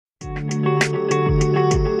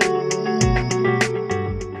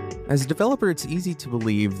As a developer, it's easy to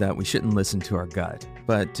believe that we shouldn't listen to our gut,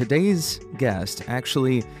 but today's guest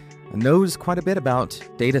actually knows quite a bit about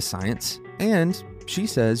data science, and she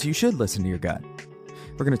says you should listen to your gut.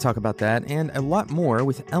 We're going to talk about that and a lot more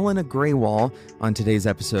with Elena Grewal on today's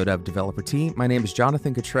episode of Developer Tea. My name is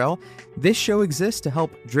Jonathan Cottrell. This show exists to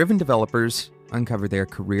help driven developers uncover their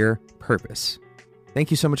career purpose. Thank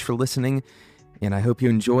you so much for listening, and I hope you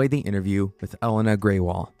enjoy the interview with Elena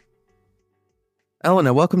Grewal.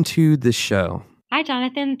 Elena, welcome to the show. Hi,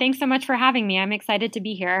 Jonathan. Thanks so much for having me. I'm excited to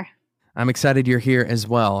be here. I'm excited you're here as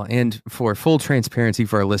well. And for full transparency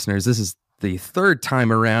for our listeners, this is the third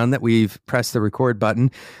time around that we've pressed the record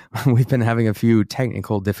button. We've been having a few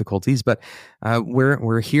technical difficulties, but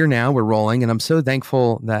we're here now. We're rolling, and I'm so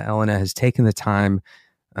thankful that Elena has taken the time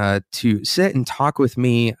to sit and talk with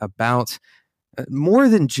me about more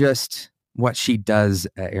than just what she does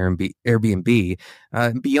at Airbnb.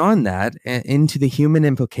 Beyond that, into the human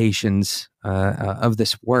implications of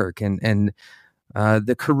this work and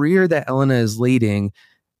the career that Elena is leading,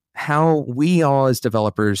 how we all as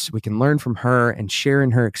developers, we can learn from her and share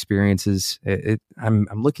in her experiences. I'm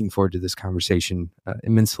looking forward to this conversation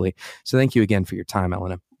immensely. So thank you again for your time,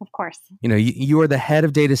 Elena. Of course. You know, you are the head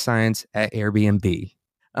of data science at Airbnb.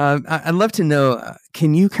 I'd love to know,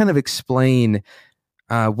 can you kind of explain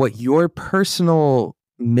what your personal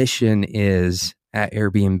mission is at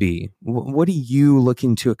Airbnb? What are you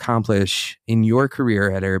looking to accomplish in your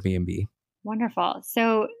career at Airbnb? Wonderful.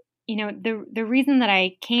 So, the reason that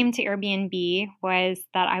I came to Airbnb was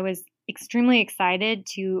that I was extremely excited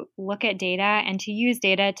to look at data and to use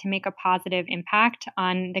data to make a positive impact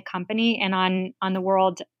on the company and on the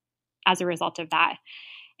world as a result of that.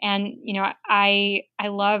 And, I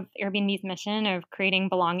love Airbnb's mission of creating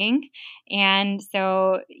belonging. And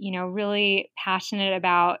so, really passionate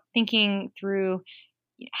about thinking through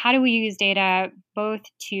how do we use data both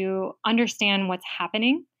to understand what's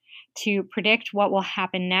happening, to predict what will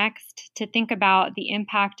happen next, to think about the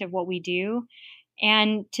impact of what we do,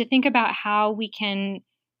 and to think about how we can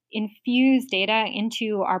infuse data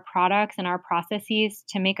into our products and our processes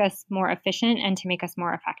to make us more efficient and to make us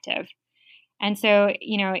more effective. And so,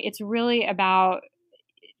 it's really about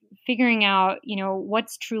figuring out,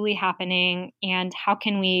 what's truly happening and how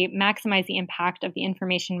can we maximize the impact of the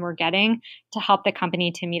information we're getting to help the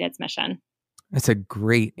company to meet its mission. That's a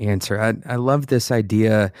great answer. I love this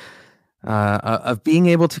idea of being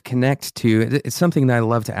able to connect to, it's something that I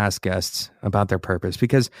love to ask guests about their purpose,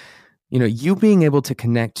 because, you being able to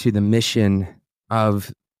connect to the mission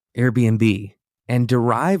of Airbnb and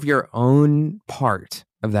derive your own part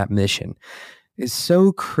of that mission is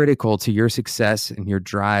so critical to your success and your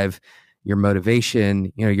drive, your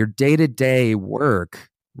motivation. Your day-to-day work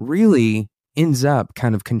really ends up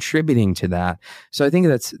kind of contributing to that. So I think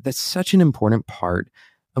that's such an important part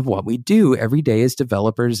of what we do every day as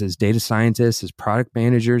developers, as data scientists, as product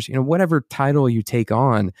managers, whatever title you take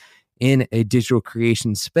on in a digital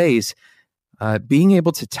creation space, being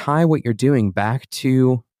able to tie what you're doing back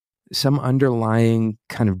to some underlying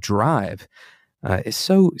kind of drive is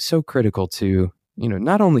so critical to,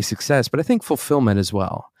 not only success, but I think fulfillment as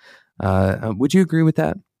well. Would you agree with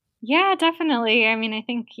that? Yeah, definitely. I mean, I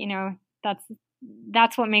think,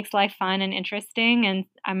 that's what makes life fun and interesting. And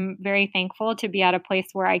I'm very thankful to be at a place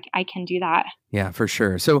where I can do that. Yeah, for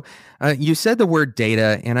sure. So you said the word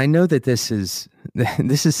data, and I know that this is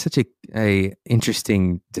such a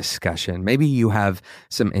interesting discussion. Maybe you have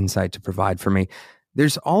some insight to provide for me.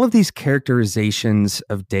 There's all of these characterizations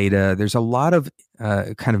of data. There's a lot of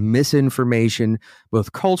kind of misinformation,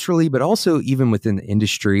 both culturally, but also even within the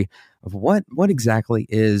industry of what exactly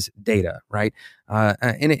is data, right?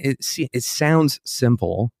 And it sounds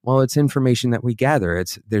simple. Well, it's information that we gather.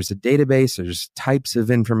 There's a database. There's types of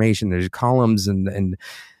information. There's columns, and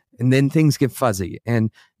then things get fuzzy.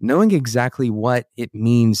 And knowing exactly what it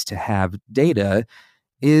means to have data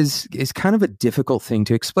is kind of a difficult thing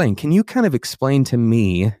to explain. Can you kind of explain to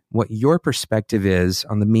me what your perspective is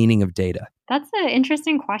on the meaning of data? That's an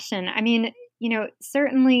interesting question. I mean,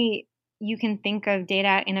 certainly you can think of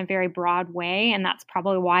data in a very broad way, and that's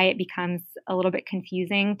probably why it becomes a little bit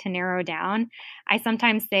confusing to narrow down. I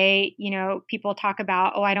sometimes say, people talk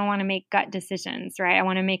about, I don't want to make gut decisions, right? I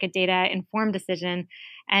want to make a data-informed decision.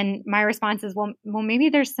 And my response is, well, maybe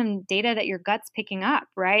there's some data that your gut's picking up,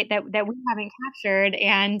 right? That we haven't captured.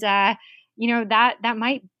 And, that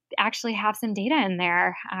might actually have some data in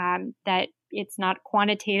there that it's not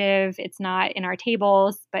quantitative, it's not in our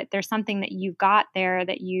tables, but there's something that you've got there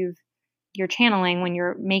that you're channeling when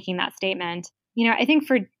you're making that statement. I think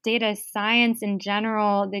for data science in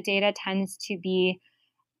general, the data tends to be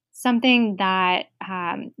something that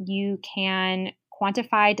you can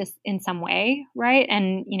quantified in some way, right?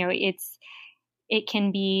 And, it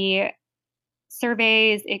can be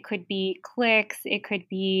surveys, it could be clicks, it could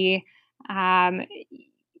be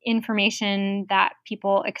information that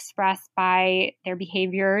people express by their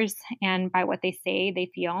behaviors and by what they say they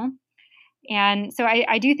feel. And so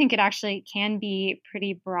I do think it actually can be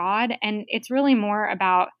pretty broad. And it's really more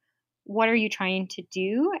about what are you trying to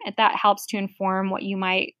do? That helps to inform what you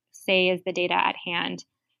might say is the data at hand.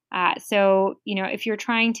 So, if you're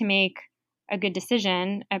trying to make a good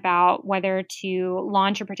decision about whether to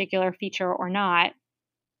launch a particular feature or not,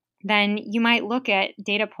 then you might look at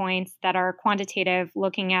data points that are quantitative,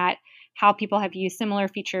 looking at how people have used similar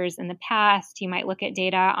features in the past. You might look at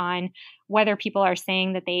data on whether people are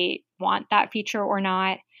saying that they want that feature or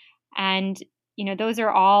not. And, those are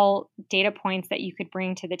all data points that you could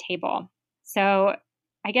bring to the table. So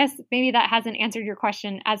I guess maybe that hasn't answered your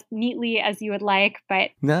question as neatly as you would like, but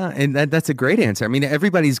No, and that's a great answer. I mean,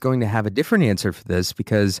 everybody's going to have a different answer for this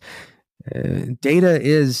because data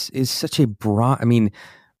is such a broad. I mean,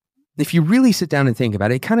 if you really sit down and think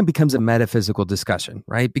about it, it kind of becomes a metaphysical discussion,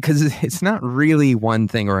 right? Because it's not really one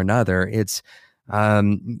thing or another. It's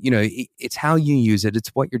it's how you use it. It's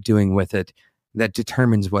what you're doing with it that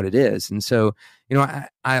determines what it is. And so,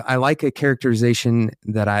 I like a characterization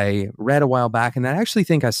that I read a while back, and that I actually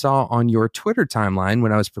think I saw on your Twitter timeline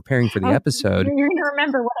when I was preparing for the episode. You're going to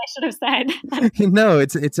remember what I should have said. No,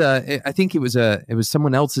 I think it was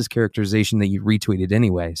someone else's characterization that you retweeted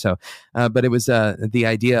anyway. So, but it was the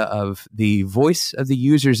idea of the voice of the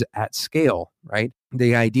users at scale, right?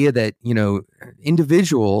 The idea that,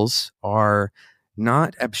 individuals are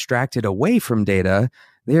not abstracted away from data.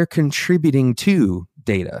 They're contributing to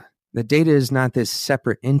data. The data is not this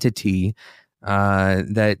separate entity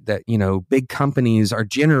that big companies are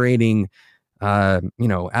generating out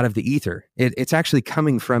of the ether. It's actually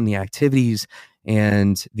coming from the activities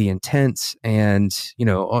and the intents and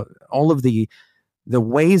all of the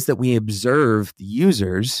ways that we observe the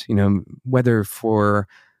users. Whether for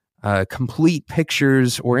complete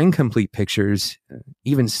pictures or incomplete pictures,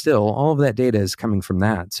 even still, all of that data is coming from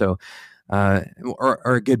that. So. Or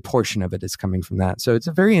a good portion of it is coming from that. So it's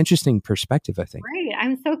a very interesting perspective, I think. Right.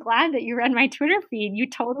 I'm so glad that you read my Twitter feed. You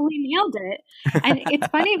totally nailed it. And it's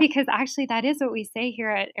funny because actually that is what we say here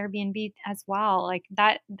at Airbnb as well. Like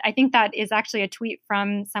that, I think that is actually a tweet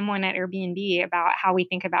from someone at Airbnb about how we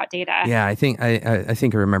think about data. Yeah, I think I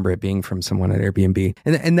remember it being from someone at Airbnb.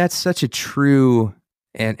 And that's such a true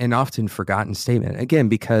and often forgotten statement. Again,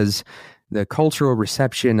 because the cultural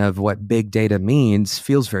reception of what big data means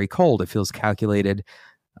feels very cold. It feels calculated.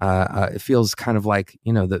 It feels kind of like,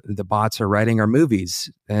 the bots are writing our movies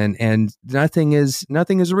and nothing is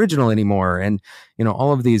original anymore. And,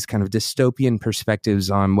 all of these kind of dystopian perspectives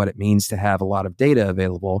on what it means to have a lot of data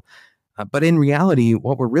available. But in reality,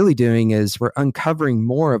 what we're really doing is we're uncovering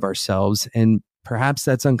more of ourselves, and perhaps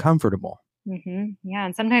that's uncomfortable. Mm-hmm. Yeah,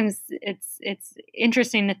 and sometimes it's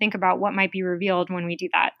interesting to think about what might be revealed when we do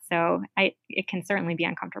that. So it can certainly be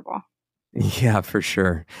uncomfortable. Yeah, for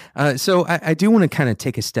sure. So I do want to kind of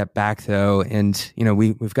take a step back, though, and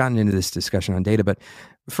we've gotten into this discussion on data, but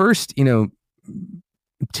first,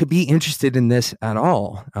 to be interested in this at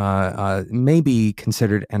all may be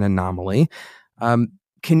considered an anomaly.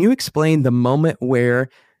 Can you explain the moment where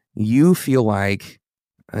you feel like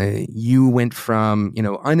you went from,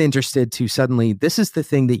 uninterested to suddenly this is the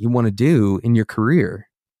thing that you want to do in your career?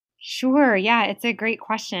 Sure. Yeah, it's a great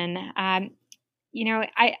question. I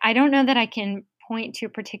don't know that I can point to a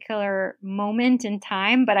particular moment in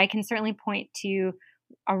time, but I can certainly point to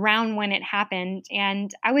around when it happened. And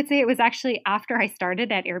I would say it was actually after I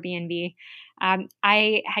started at Airbnb.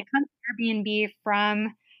 I had come to Airbnb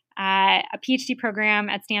from a PhD program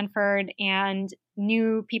at Stanford and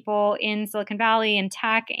knew people in Silicon Valley and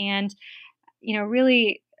tech, and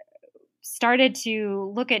really started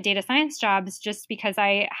to look at data science jobs just because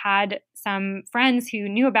I had some friends who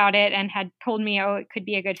knew about it and had told me, oh, it could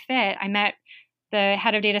be a good fit. I met the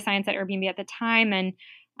head of data science at Airbnb at the time, and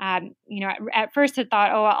at first had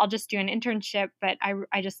thought, oh, I'll just do an internship, but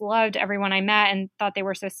I just loved everyone I met and thought they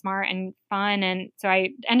were so smart and fun, and so I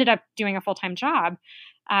ended up doing a full-time job.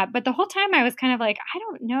 But the whole time I was kind of like, I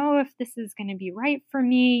don't know if this is going to be right for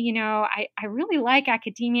me. I really like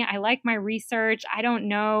academia. I like my research. I don't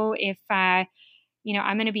know if, I'm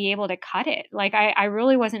going to be able to cut it. Like, I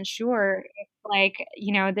really wasn't sure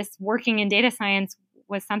if, this working in data science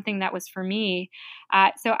was something that was for me.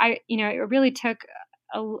 So it really took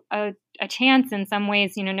a chance in some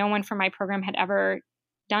ways. No one from my program had ever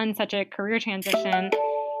done such a career transition.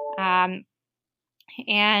 Sorry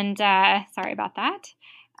about that.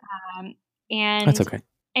 That's okay.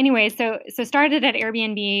 anyway, so started at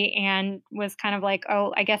Airbnb and was kind of like,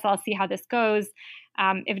 oh, I guess I'll see how this goes.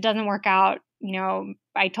 If it doesn't work out,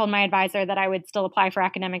 I told my advisor that I would still apply for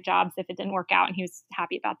academic jobs if it didn't work out, and he was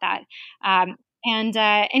happy about that.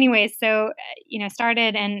 Anyway, so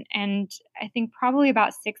started, and I think probably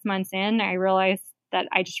about 6 months in, I realized that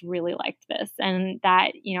I just really liked this, and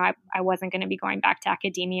that I wasn't going to be going back to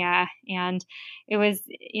academia. And it was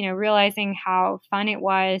realizing how fun it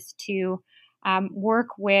was to work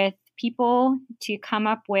with people to come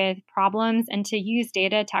up with problems and to use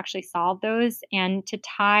data to actually solve those, and to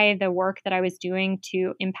tie the work that I was doing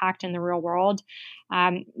to impact in the real world.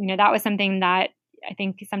 That was something that I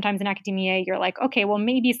think sometimes in academia, you're like, okay, well,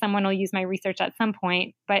 maybe someone will use my research at some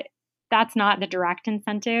point, but that's not the direct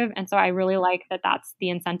incentive. And so I really like that that's the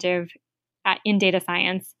incentive in data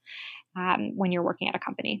science when you're working at a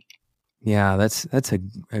company. Yeah, that's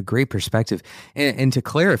a great perspective. And to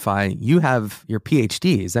clarify, you have your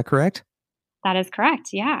PhD, is that correct? That is correct,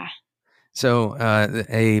 yeah. So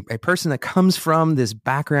a person that comes from this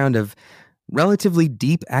background of relatively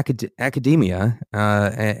deep academia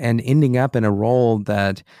and ending up in a role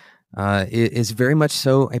that is very much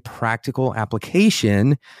so a practical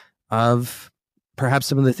application of perhaps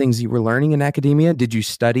some of the things you were learning in academia. Did you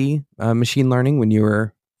study machine learning when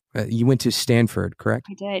you went to Stanford, correct?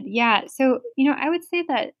 I did, yeah. So, I would say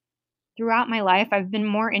that throughout my life, I've been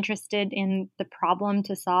more interested in the problem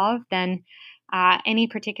to solve than any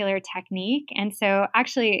particular technique. And so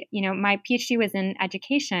actually, my PhD was in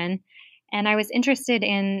education, and I was interested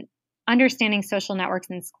in understanding social networks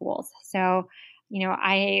in schools. So,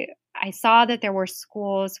 I saw that there were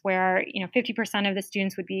schools where, 50% of the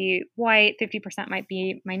students would be white, 50% might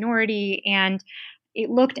be minority, and it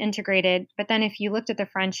looked integrated. But then if you looked at the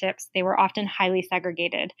friendships, they were often highly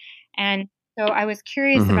segregated. And so I was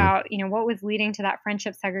curious about, what was leading to that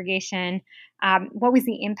friendship segregation, what was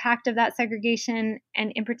the impact of that segregation,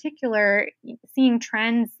 and in particular, seeing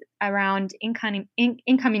trends around income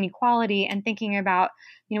inequality and thinking about,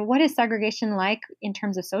 what is segregation like in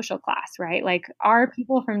terms of social class, right? Like, are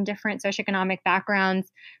people from different socioeconomic backgrounds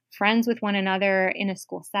friends with one another in a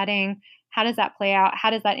school setting? How does that play out? How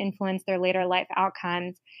does that influence their later life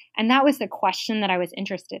outcomes? And that was the question that I was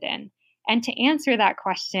interested in. And to answer that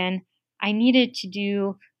question, I needed to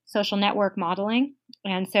do social network modeling.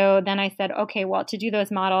 And so then I said, okay, well, to do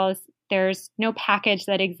those models, there's no package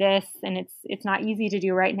that exists, and it's not easy to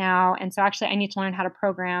do right now. And so actually I need to learn how to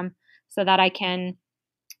program so that I can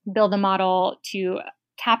build a model to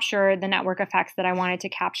capture the network effects that I wanted to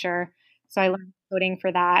capture. So I learned coding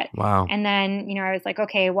for that. Wow. And then, I was like,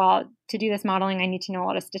 okay, well, to do this modeling, I need to know a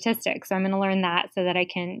lot of statistics. So I'm going to learn that so that I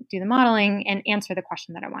can do the modeling and answer the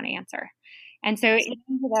question that I want to answer. And so it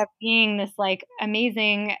ended up being this like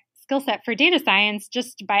amazing skill set for data science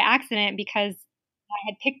just by accident, because I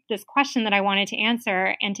had picked this question that I wanted to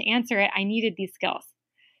answer, and to answer it, I needed these skills.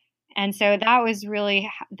 And so that was really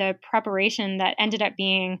the preparation that ended up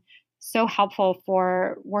being so helpful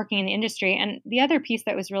for working in the industry. And the other piece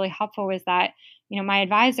that was really helpful was that, my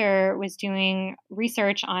advisor was doing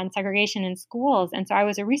research on segregation in schools. And so I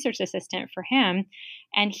was a research assistant for him,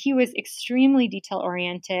 and he was extremely detail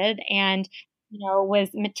oriented and, was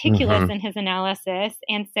meticulous in his analysis.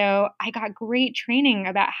 And so I got great training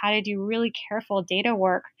about how to do really careful data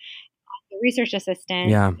work as a research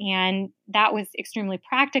assistant. Yeah. And that was extremely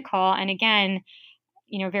practical. And again,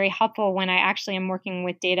 very helpful when I actually am working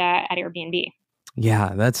with data at Airbnb.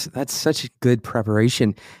 Yeah, that's such a good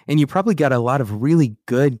preparation. And you probably got a lot of really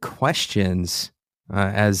good questions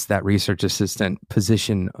as that research assistant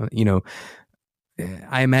position.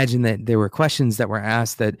 I imagine that there were questions that were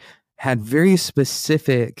asked that had very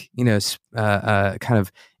specific, kind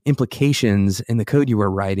of implications in the code you were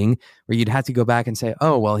writing, where you'd have to go back and say,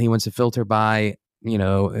 oh, well, he wants to filter by,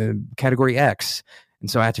 category X. And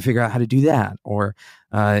so I have to figure out how to do that. Or,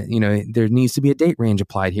 there needs to be a date range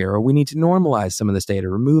applied here, or we need to normalize some of this data,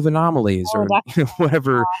 remove anomalies, or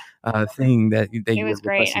whatever thing that it was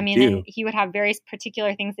great. I mean, and he would have very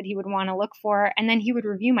particular things that he would want to look for, and then he would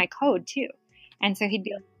review my code too. And so he'd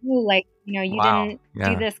be like, "Ooh, like, you didn't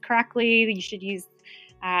do this correctly. You should use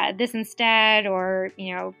this instead, or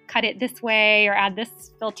cut it this way, or add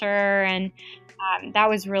this filter." And that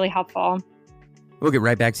was really helpful. We'll get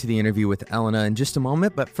right back to the interview with Elena in just a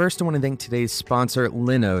moment, but first I want to thank today's sponsor,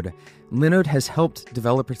 Linode. Linode has helped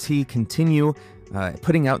Developer Tea continue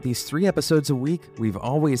putting out these 3 episodes a week. We've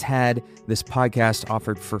always had this podcast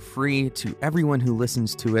offered for free to everyone who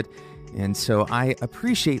listens to it, and so I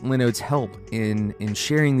appreciate Linode's help in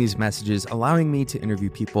sharing these messages, allowing me to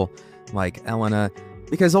interview people like Elena,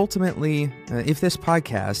 because ultimately, if this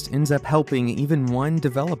podcast ends up helping even one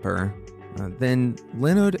developer, then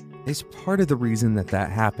Linode is part of the reason that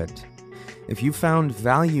happened. If you found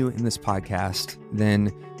value in this podcast, then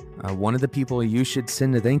one of the people you should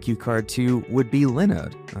send a thank you card to would be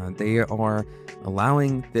Linode. They are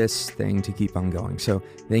allowing this thing to keep on going. So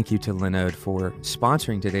thank you to Linode for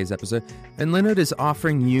sponsoring today's episode. And Linode is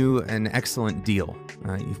offering you an excellent deal.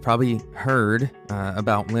 You've probably heard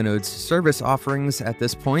about Linode's service offerings at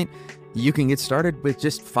this point. You can get started with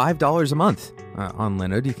just $5 a month on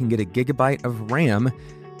Linode. You can get a gigabyte of RAM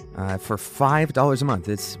for $5 a month.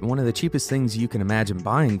 It's one of the cheapest things you can imagine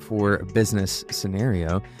buying for a business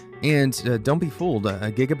scenario. And don't be fooled.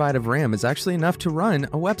 A gigabyte of RAM is actually enough to run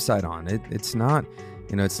a website on. It's not,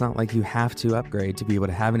 it's not like you have to upgrade to be able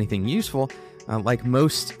to have anything useful. Like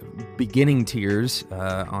most beginning tiers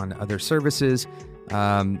on other services,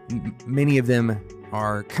 many of them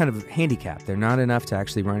are kind of handicapped. They're not enough to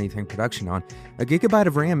actually run anything production on. A gigabyte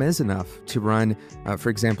of RAM is enough to run, for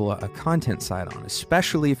example, a content site on,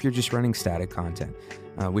 especially if you're just running static content,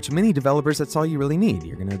 which many developers, that's all you really need.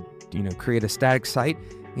 You're going to, create a static site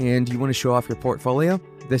and you want to show off your portfolio.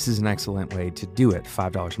 This is an excellent way to do it.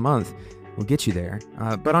 $5 a month will get you there.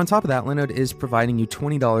 But on top of that, Linode is providing you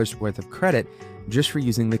 $20 worth of credit just for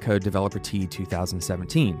using the code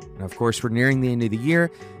DeveloperT2017. And of course, we're nearing the end of the year,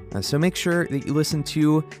 so make sure that you listen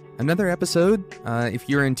to another episode if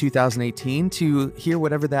you're in 2018 to hear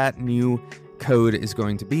whatever that new code is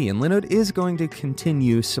going to be. And Linode is going to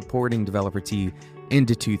continue supporting DeveloperT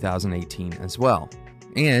into 2018 as well.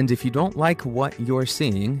 And if you don't like what you're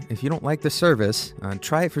seeing, if you don't like the service,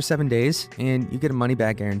 try it for 7 days and you get a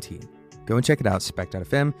money-back guarantee. Go and check it out,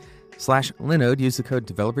 spec.fm/Linode. Use the code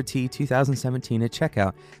DeveloperT2017 at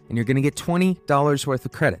checkout, and you're going to get $20 worth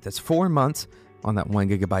of credit. That's 4 months on that 1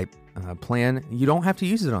 gigabyte plan. You don't have to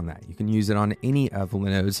use it on that. You can use it on any of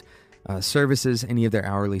Linode's services, any of their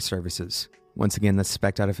hourly services. Once again, that's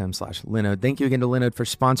spec.fm/Linode. Thank you again to Linode for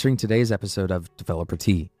sponsoring today's episode of Developer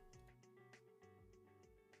T.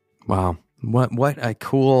 Wow. What a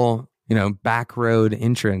cool, back road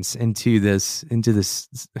entrance into this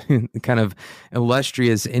kind of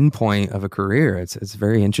illustrious endpoint of a career. It's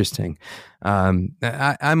very interesting.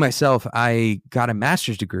 I myself, I got a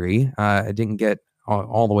master's degree. I didn't get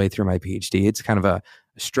all the way through my PhD. It's kind of a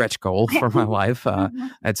stretch goal for my life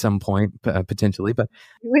at some point, potentially. But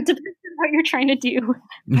it depends on what you're trying to do.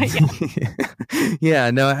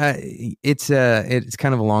 Yeah, no, it's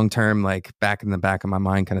kind of a long term, like back in the back of my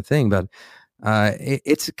mind kind of thing. But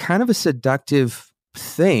it's kind of a seductive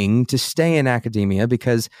thing to stay in academia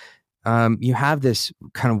because you have this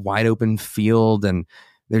kind of wide open field, and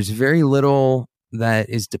there's very little that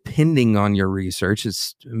is depending on your research.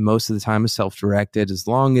 It's most of the time is self-directed. As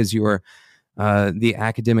long as your the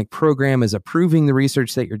academic program is approving the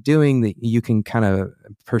research that you're doing, that you can kind of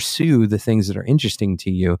pursue the things that are interesting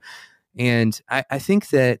to you. And I think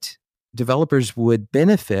that developers would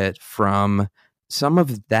benefit from some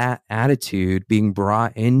of that attitude being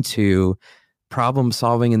brought into problem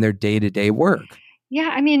solving in their day-to-day work. Yeah,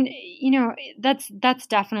 I mean, that's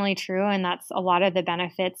definitely true. And that's a lot of the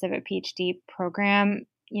benefits of a PhD program.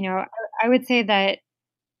 I would say that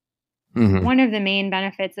one of the main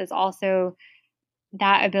benefits is also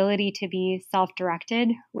that ability to be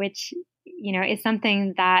self-directed, which, is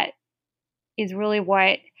something that is really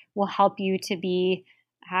what will help you to be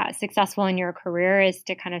successful in your career, is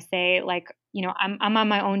to kind of say, like, I'm on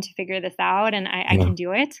my own to figure this out, and I can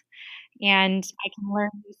do it, and I can learn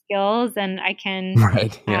new skills, and I can,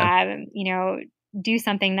 do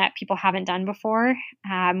something that people haven't done before,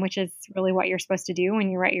 which is really what you're supposed to do when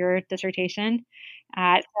you write your dissertation. So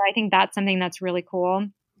I think that's something that's really cool.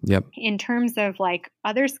 Yep. In terms of like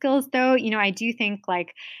other skills, though, I do think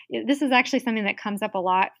like this is actually something that comes up a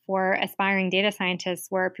lot for aspiring data scientists,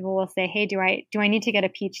 where people will say, "Hey, do I need to get a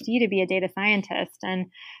PhD to be a data scientist?" And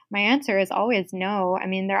my answer is always no. I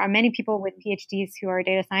mean, there are many people with PhDs who are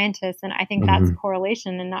data scientists, and I think that's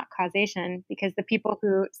correlation and not causation, because the people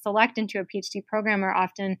who select into a PhD program are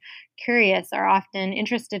often curious, are often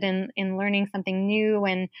interested in learning something new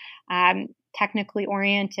and technically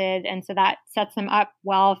oriented, and so that sets them up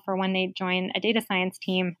well for when they join a data science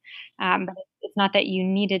team. But it's not that you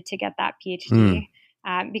needed to get that PhD,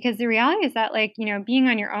 because the reality is that, like, being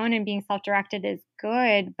on your own and being self-directed is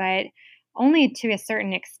good, but only to a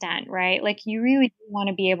certain extent, right? Like, you really do want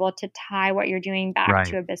to be able to tie what you're doing back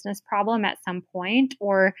to a business problem at some point,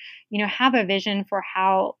 or have a vision for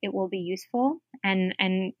how it will be useful, and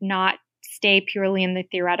not stay purely in the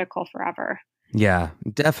theoretical forever. Yeah,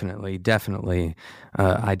 definitely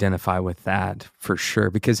identify with that for sure.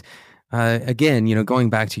 Because again, going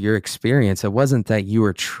back to your experience, it wasn't that you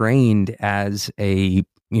were trained as a,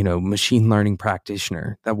 machine learning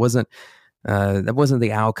practitioner. That wasn't That wasn't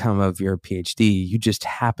the outcome of your PhD. You just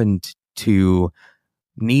happened to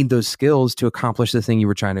need those skills to accomplish the thing you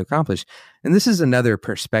were trying to accomplish. And this is another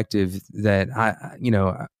perspective that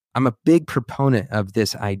I'm a big proponent of,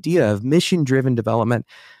 this idea of mission-driven development.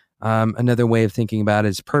 Another way of thinking about it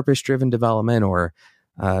is purpose-driven development or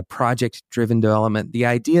project-driven development. The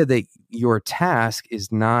idea that your task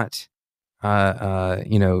is not,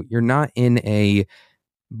 you're not in a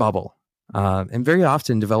bubble. And very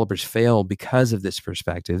often developers fail because of this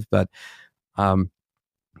perspective. But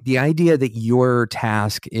the idea that your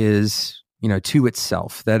task is, to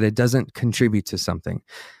itself, that it doesn't contribute to something.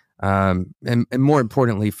 And more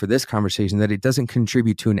importantly for this conversation, that it doesn't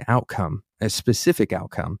contribute to an outcome, a specific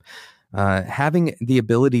outcome. Having the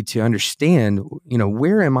ability to understand,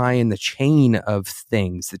 where am I in the chain of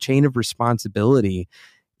things, the chain of responsibility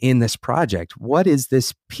in this project? What is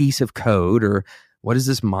this piece of code, or what is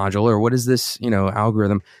this module, or what is this,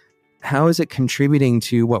 algorithm? How is it contributing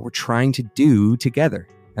to what we're trying to do together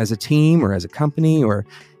as a team or as a company or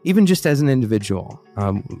even just as an individual?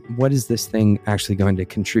 What is this thing actually going to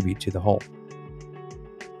contribute to the whole?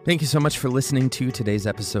 Thank you so much for listening to today's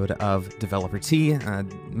episode of Developer Tea.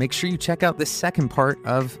 Make sure you check out the second part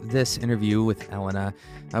of this interview with Elena.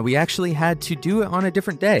 We actually had to do it on a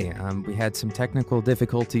different day. We had some technical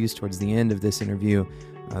difficulties towards the end of this interview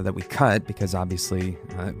that we cut because obviously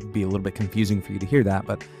it would be a little bit confusing for you to hear that.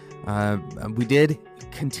 But we did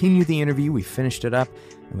continue the interview. We finished it up.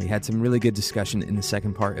 And we had some really good discussion in the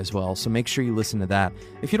second part as well. So make sure you listen to that.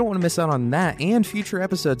 If you don't want to miss out on that and future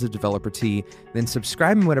episodes of Developer Tea, then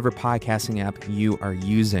subscribe in whatever podcasting app you are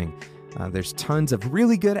using. There's tons of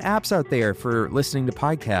really good apps out there for listening to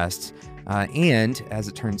podcasts. And as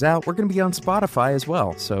it turns out, we're going to be on Spotify as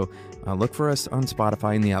well. So look for us on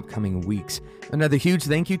Spotify in the upcoming weeks. Another huge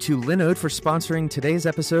thank you to Linode for sponsoring today's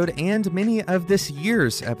episode and many of this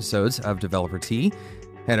year's episodes of Developer Tea.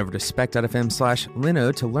 Head over to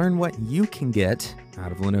spec.fm/Linode to learn what you can get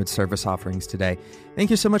out of Linode's service offerings today.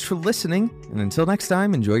 Thank you so much for listening, and until next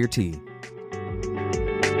time, enjoy your tea.